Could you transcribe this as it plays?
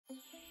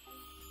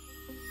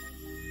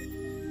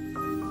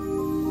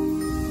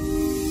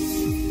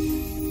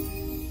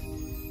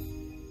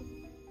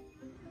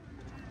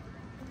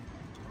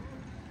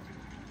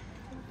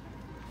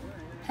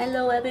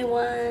Hello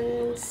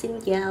everyone, xin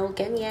chào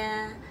cả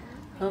nhà.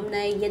 Hôm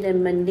nay gia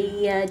đình mình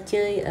đi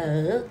chơi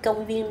ở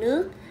công viên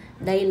nước.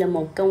 Đây là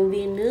một công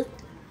viên nước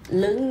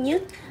lớn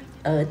nhất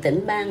ở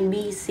tỉnh bang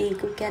BC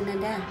của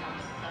Canada.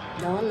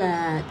 Đó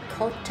là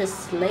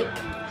Cultus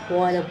Lake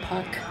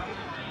Waterpark.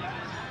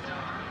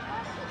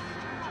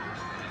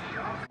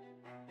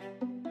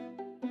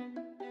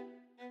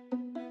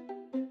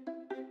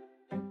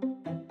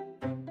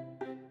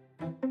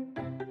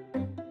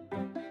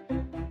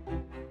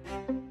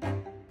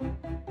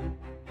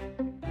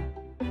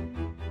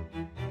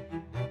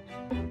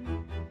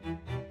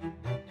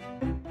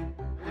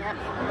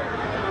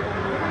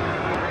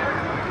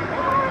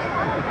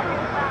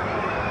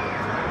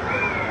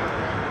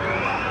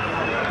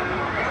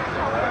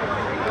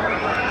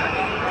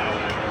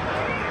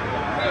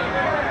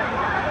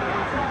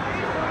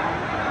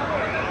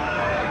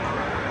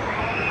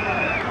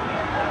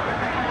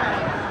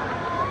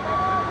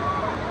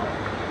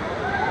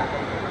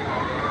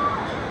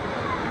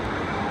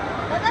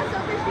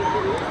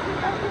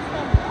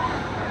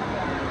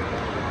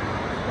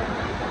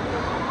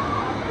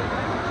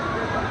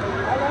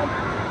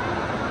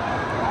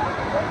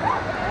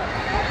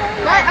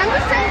 Right, I'm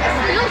just saying it's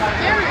still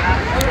scary.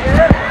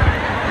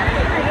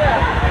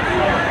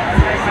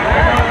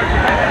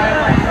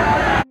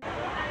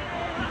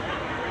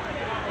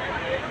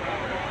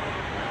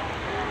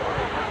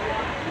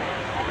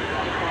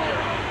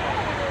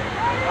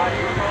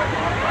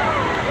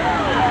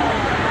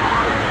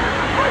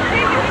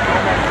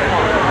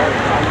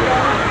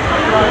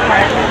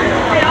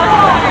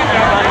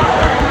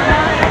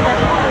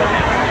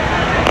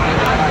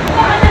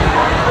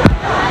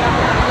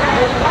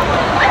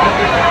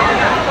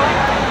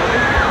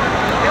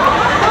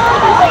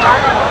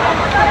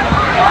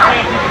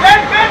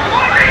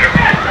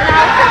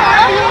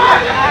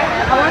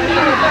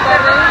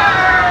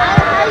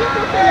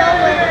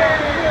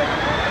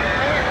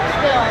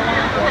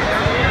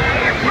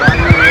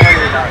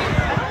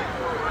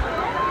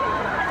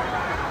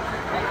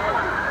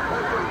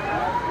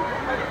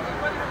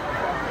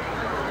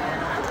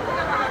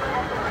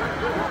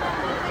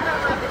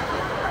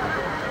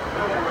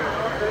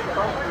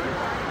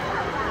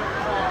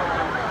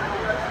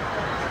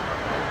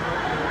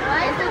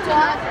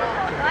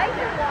 Why is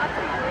the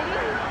water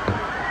green?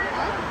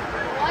 Huh?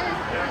 What is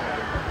green?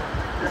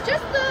 It's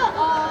just the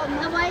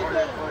white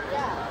thing.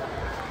 Yeah.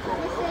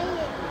 You're saying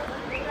it.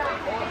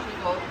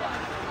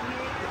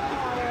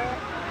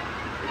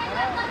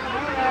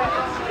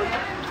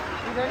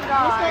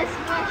 This is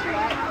much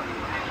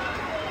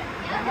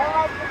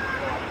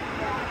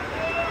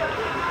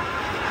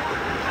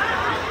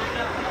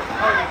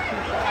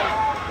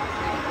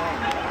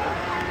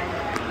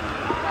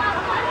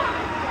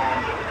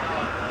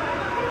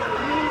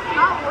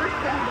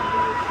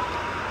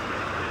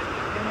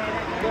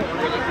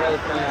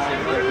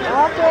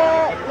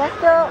Okay, let's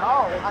go.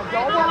 No, I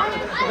don't want to.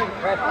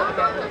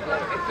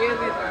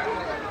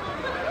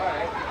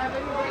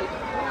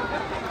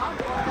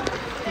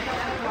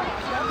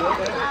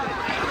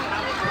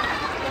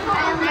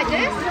 Like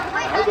this?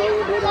 How do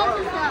you do that?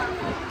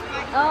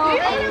 Oh, Do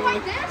you eat it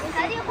like this?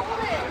 How do you hold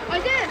it?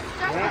 Like this.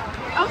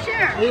 Oh,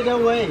 sure. Either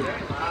way.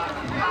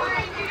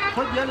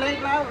 Put your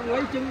leg out,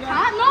 lấy chân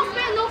ra. No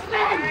spin, no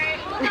spin.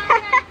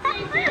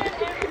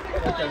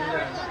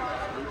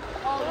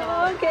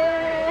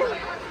 okay.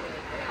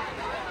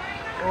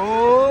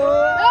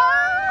 Ồ.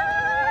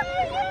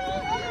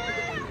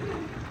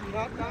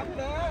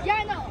 Yeah,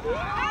 I know.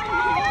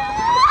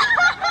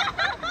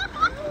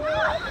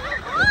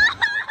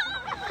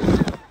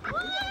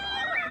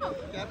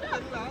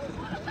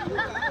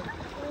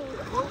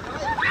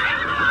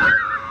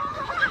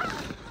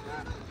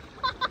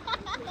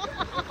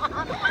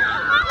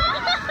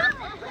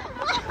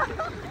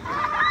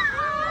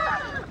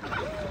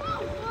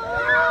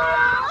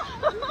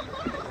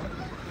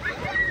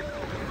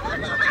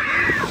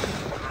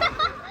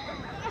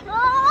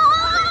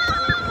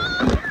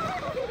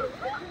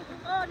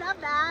 Oh,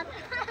 not bad.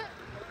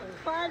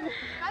 Fun.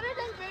 Better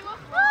than Game of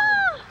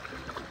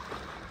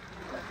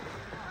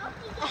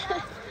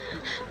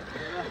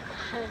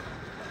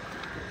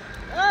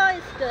Oh,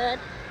 it's good.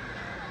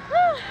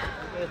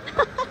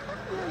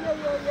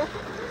 yeah.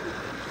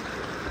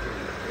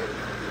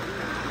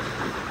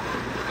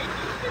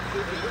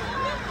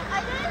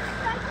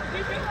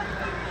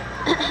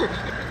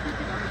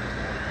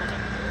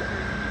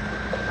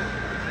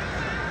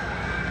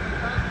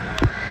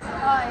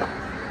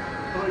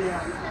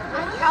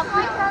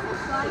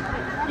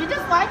 You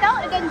just slide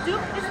down and then do.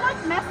 It's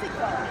like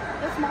Mexico,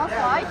 the small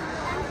slide.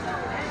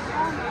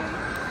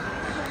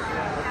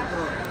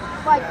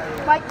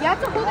 Like you have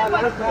to hold it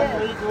like this. Oh,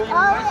 wait,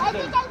 I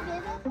think I did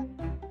it.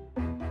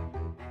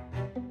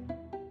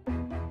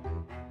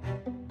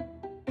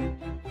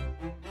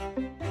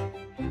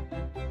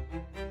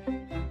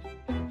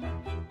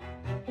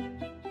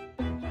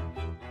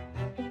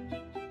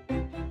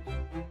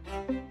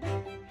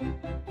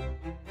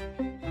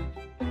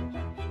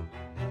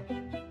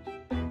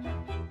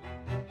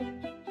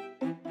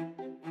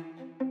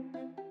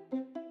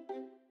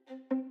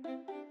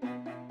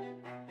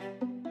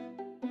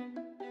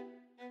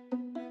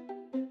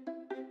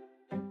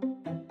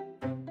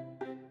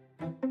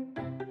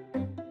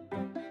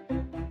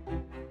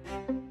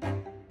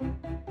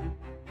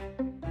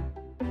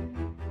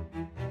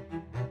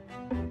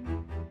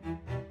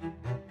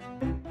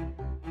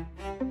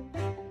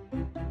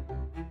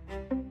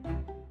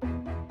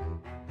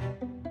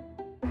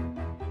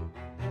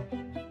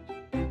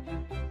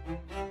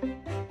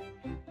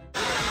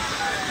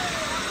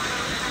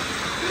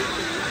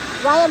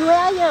 Ryan, where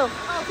are you?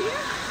 Oh,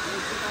 here?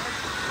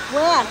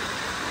 Where?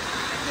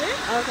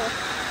 Here? Okay.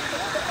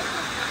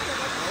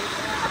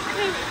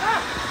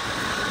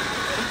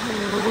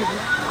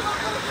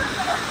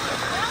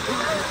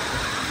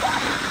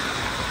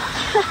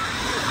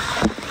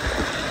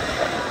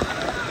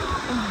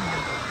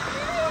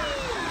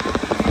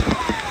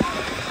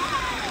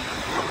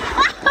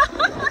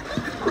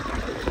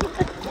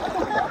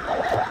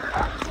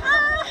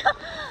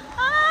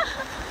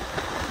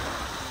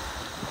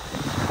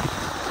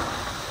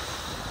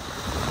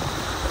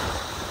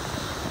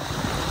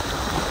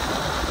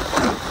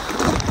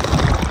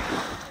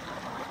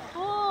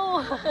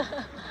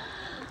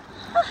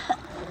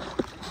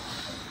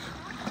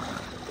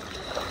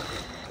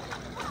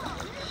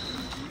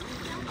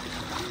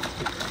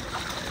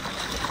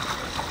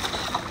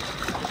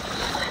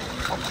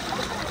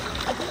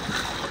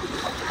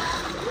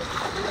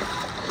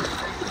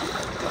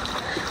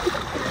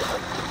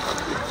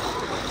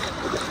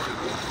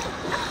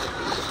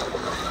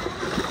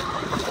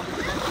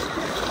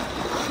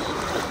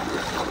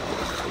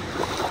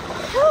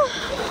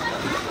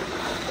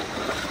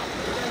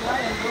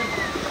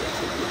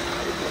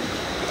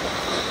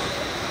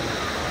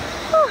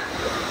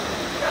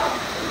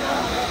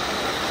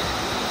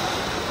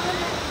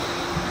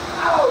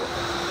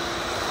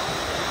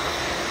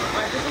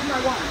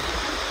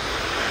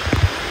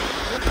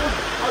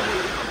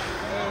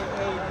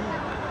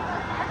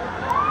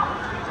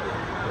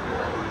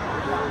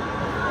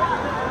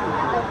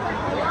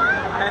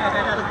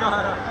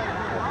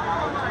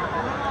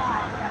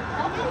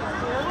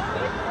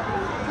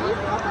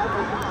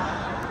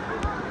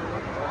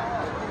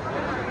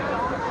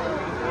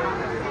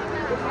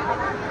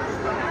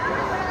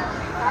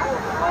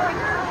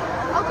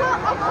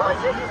 Of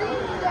course you're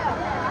seeing them.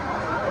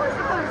 Of course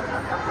you're going to see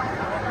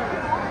them.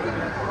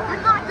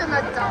 You're not going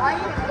to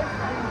die.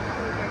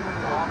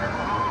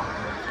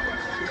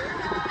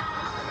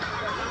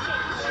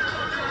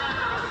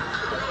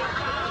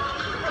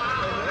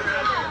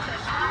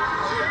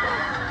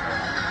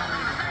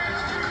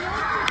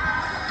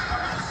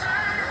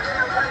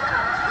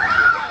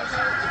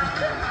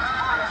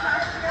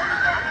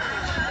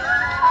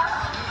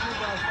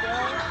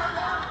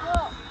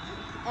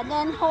 And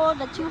then hold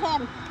the two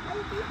hands.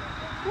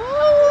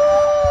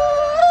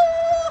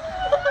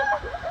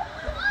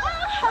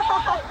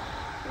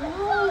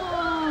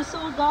 Ooh,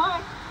 so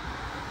dark.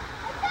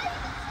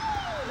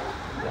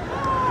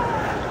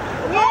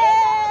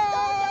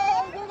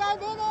 Yay! You guys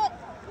did it.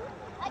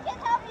 I can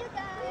help you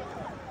guys.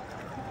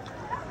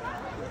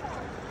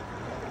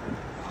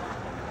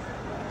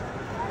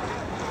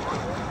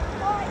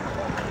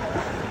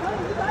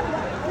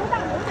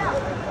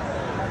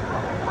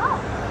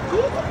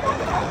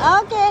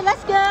 Okay,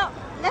 let's go.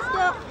 Let's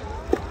go.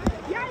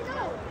 Yeah, I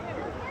know.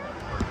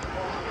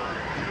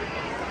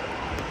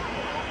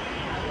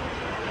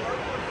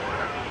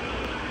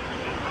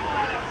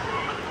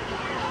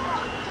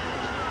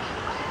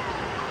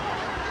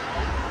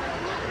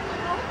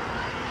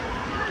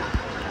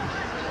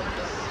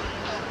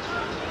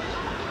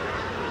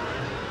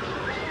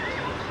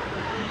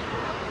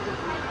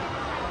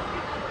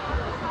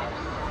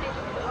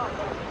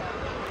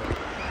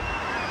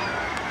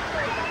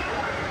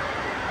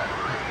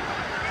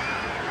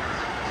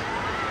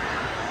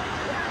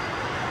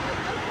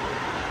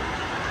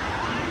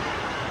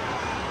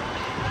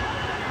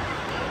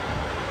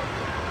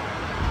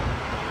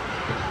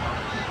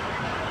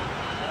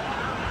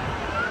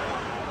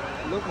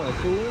 Lúc mà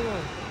xuống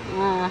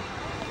À.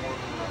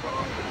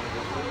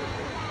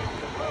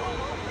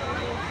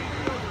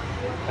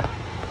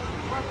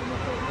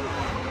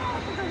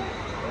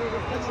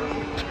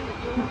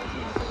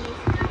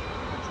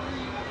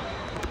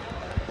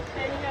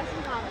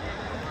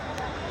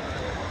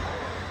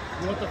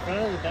 You want the front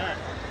or the back?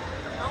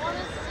 I want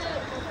to sit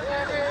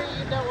wherever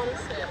you don't want to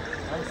sit.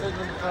 I'm sitting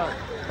in the front.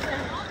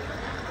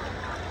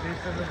 Can you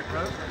sit in the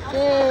front?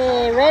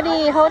 Okay,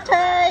 ready, hold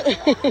tight.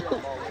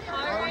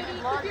 Alrighty,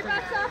 keep your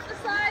butts off the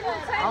side.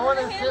 Hold tight. I want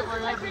to with the sit handles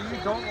wherever like you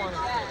pretend don't you're want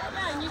to dead. sit.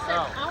 Yeah, and you said,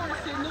 Oh. I want to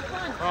sit in the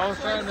front. Well, I was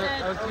So trying to.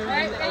 said, I was giving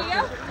right, you. there you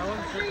go. I want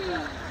to sit. Three.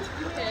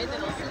 Okay, then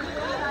I'll sit in the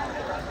front.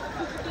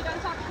 Put your feet on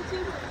top of the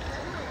tube.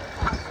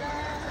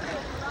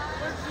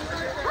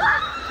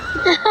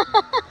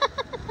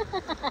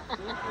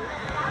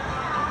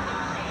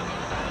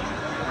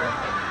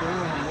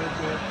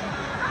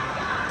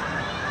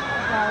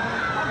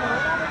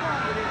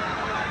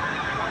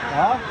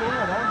 Đó, xuống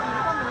rồi đó.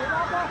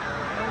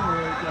 Có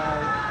người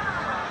trời.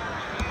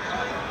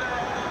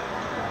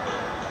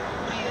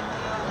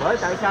 Bởi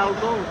tại sao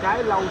có một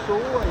cái lâu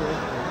xuống quá vậy?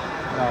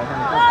 Rồi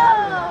thành cái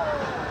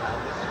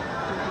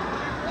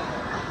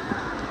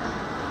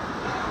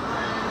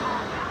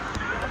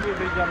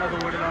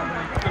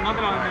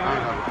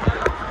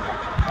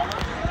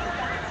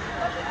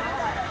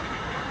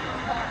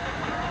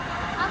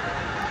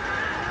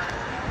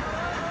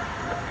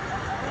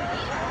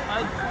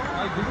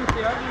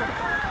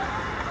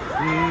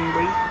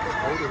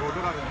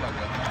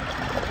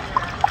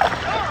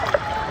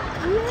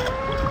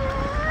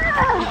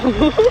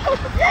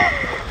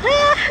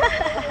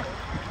Yeah.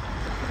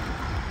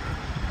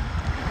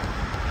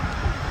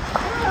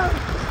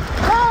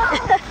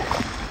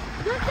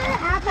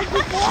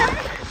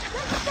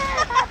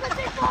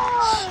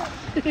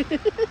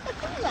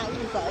 Làm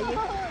gì sợ gì?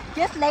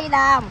 Just lay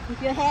down,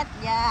 put your head,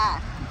 yeah.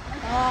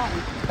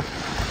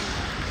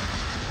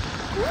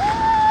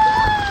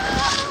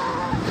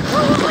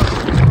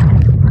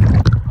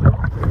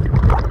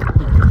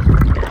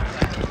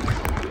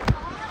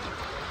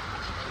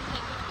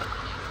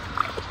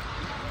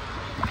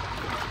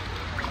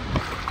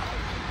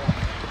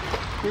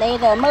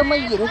 Later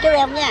mới dịnh cái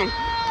reo nha.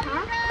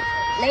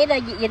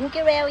 Later dịnh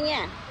cái reo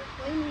nha.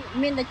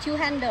 Mean the two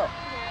handle.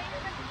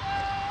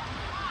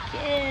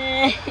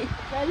 Okay.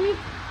 Ready?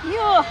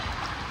 Yeah.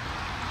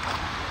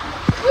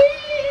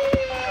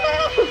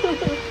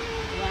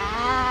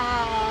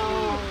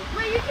 Wow.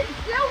 Wait, you can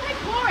still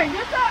record.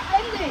 That's not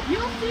ending.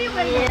 You'll see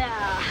when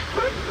Yeah.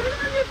 Put it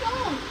on your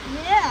phone.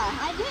 Yeah,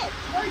 I did.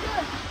 Very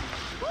good.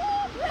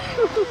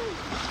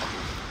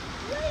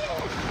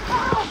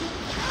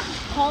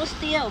 Hold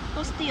still,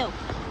 hold still.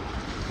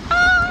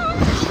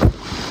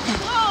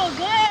 Oh,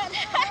 good.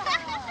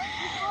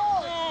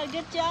 Oh,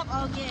 good job.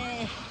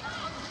 Okay.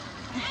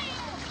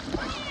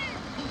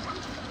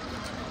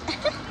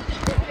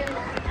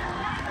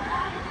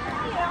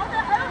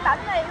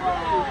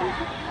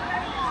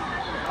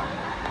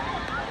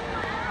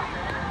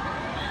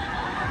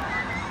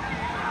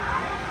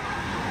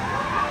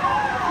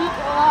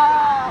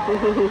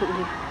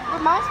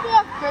 Reminds me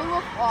of Grey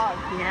Wolf Log,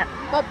 Yep.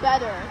 but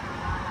better.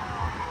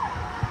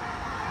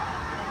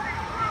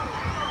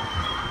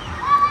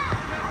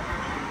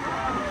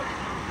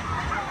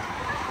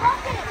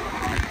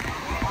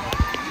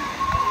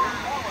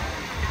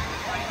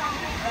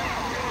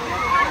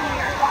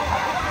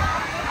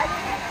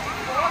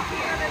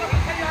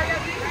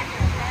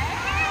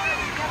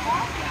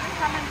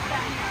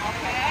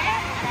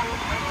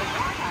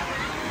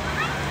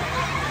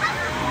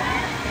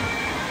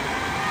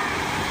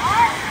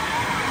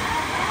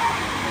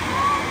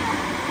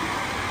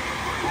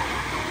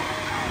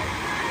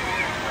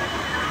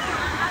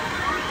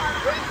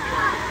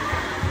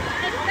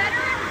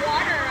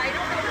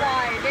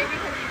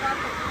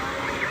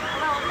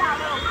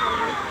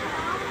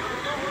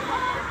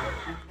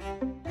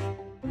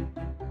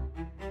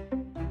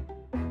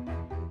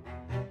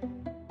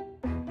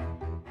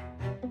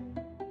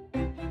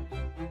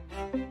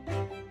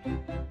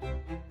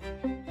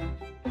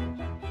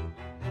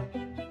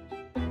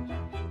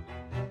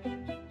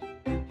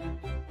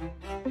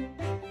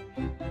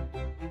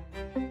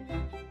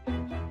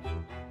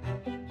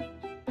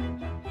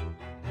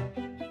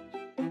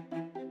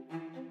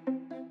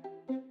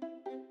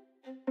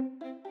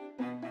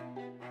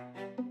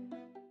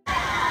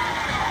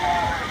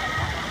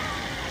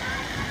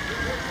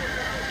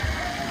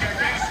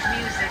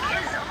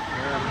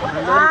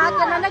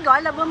 Cho nên nó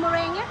gọi là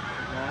boomerang á.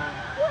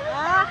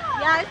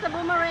 Yeah, it's a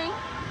boomerang.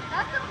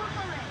 That's the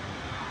boomerang.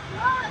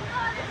 Oh,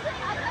 no,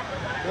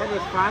 That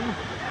is fun.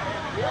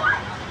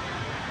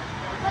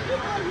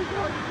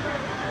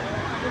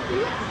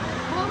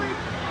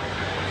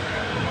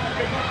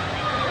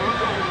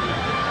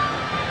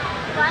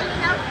 Well,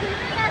 now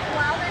swimming as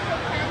well as they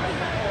can.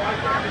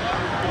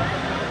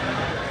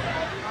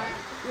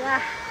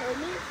 Yeah.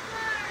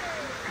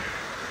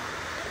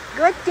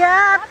 Good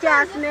job,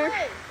 Jasmine.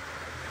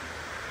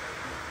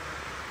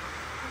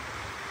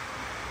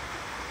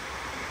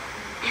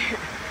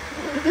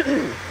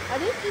 Are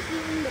these just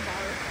using the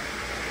bar?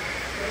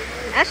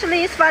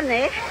 Actually, it's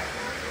funny.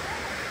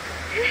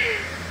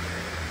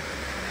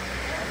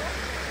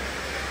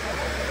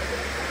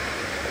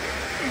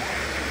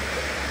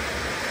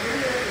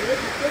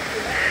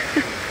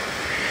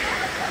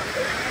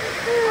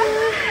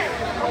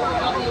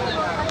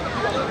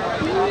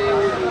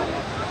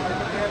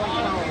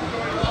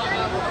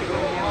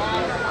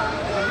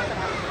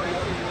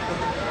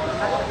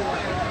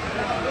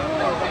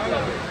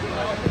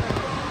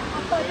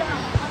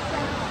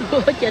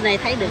 Trên này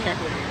thấy được hả?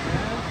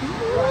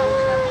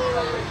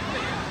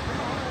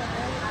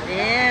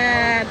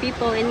 Yeah,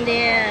 people in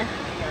there.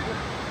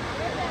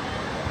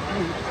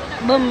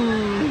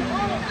 Boom,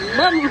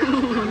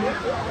 boom.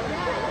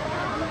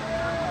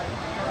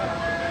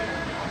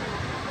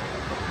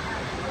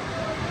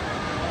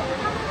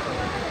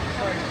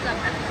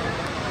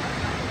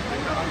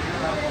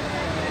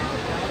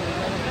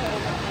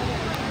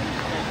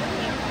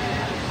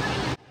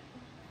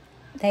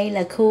 Đây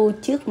là khu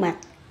trước mặt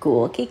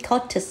của cái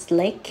Cultus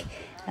Lake,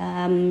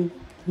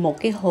 một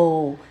cái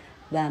hồ,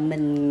 và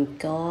mình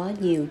có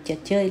nhiều trò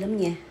chơi lắm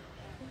nha.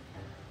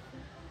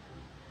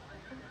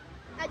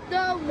 At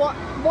the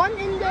one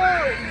in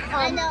the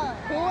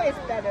pool is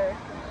better.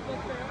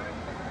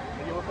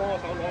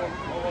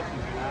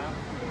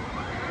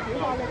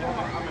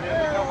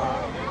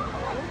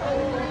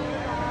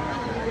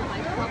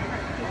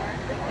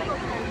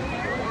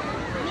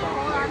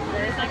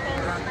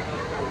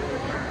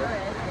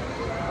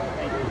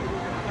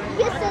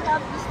 You sit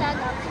up, you stand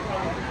up.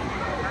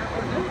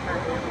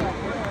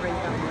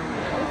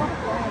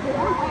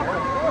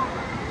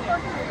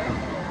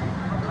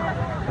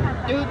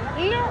 Dude,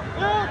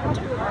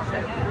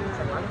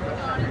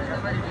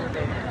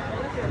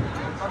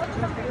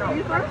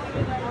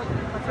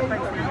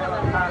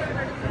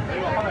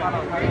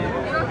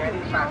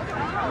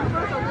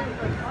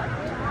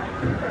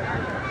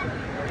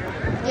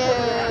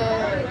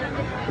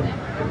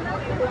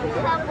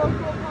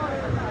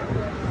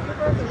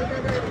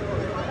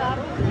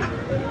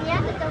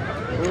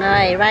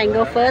 Rồi, Ryan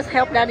go first,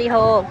 help Daddy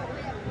hold.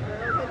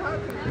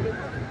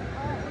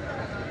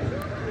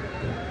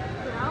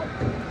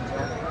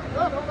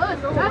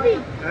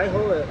 Ai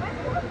hô rồi.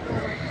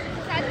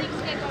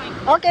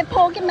 Okay,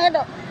 pull cái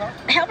medal.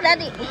 Help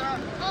Daddy.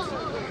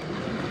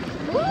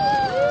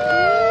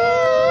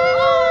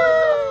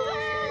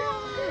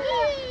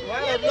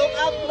 Look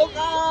up, look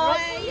up.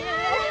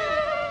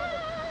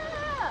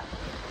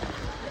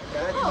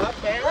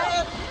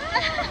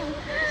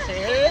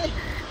 See?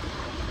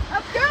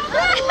 Up, girl!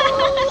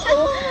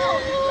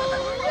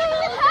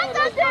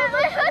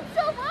 It hurt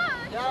so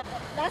much!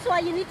 That's why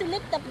you need to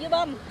lift up your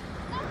bum.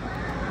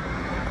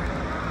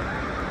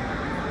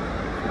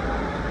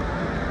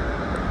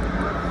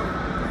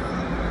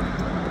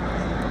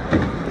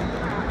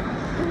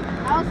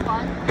 That was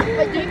fun.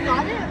 Wait, you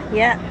got it?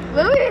 Yeah.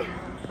 Really?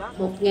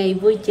 Một ngày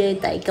vui chơi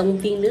tại công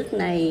viên nước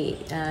này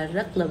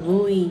rất là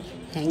vui.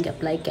 Hẹn gặp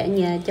lại cả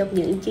nhà trong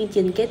những chương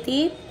trình kế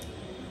tiếp.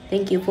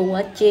 Thank you for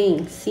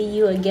watching. See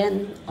you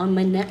again on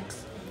my next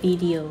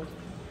video.